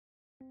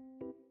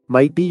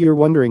Might be you're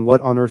wondering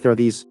what on earth are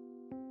these?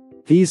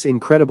 These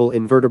incredible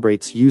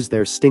invertebrates use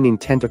their stinging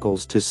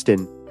tentacles to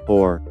sting,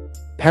 or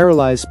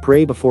paralyze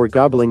prey before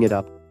gobbling it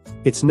up.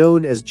 It's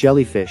known as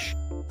jellyfish.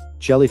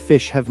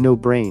 Jellyfish have no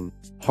brain,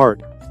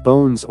 heart,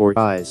 bones or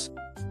eyes.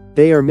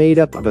 They are made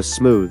up of a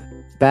smooth,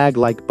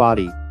 bag-like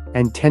body,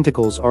 and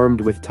tentacles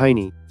armed with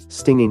tiny,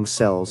 stinging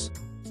cells.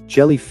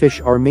 Jellyfish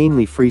are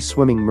mainly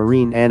free-swimming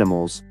marine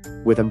animals,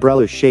 with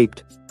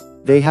umbrella-shaped.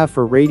 They have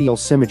for radial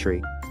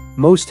symmetry.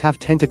 Most have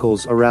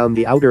tentacles around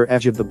the outer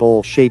edge of the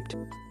bowl-shaped.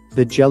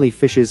 The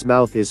jellyfish's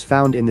mouth is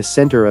found in the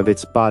center of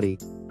its body.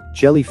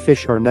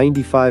 Jellyfish are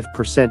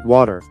 95%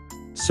 water.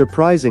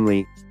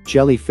 Surprisingly,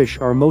 jellyfish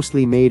are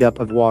mostly made up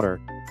of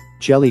water.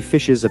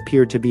 Jellyfishes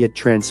appear to be a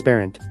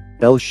transparent,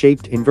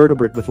 bell-shaped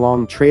invertebrate with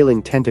long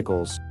trailing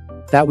tentacles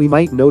that we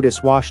might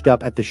notice washed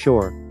up at the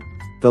shore.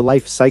 The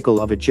life cycle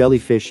of a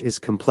jellyfish is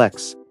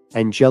complex,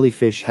 and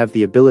jellyfish have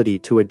the ability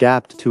to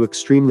adapt to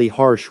extremely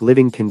harsh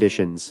living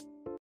conditions.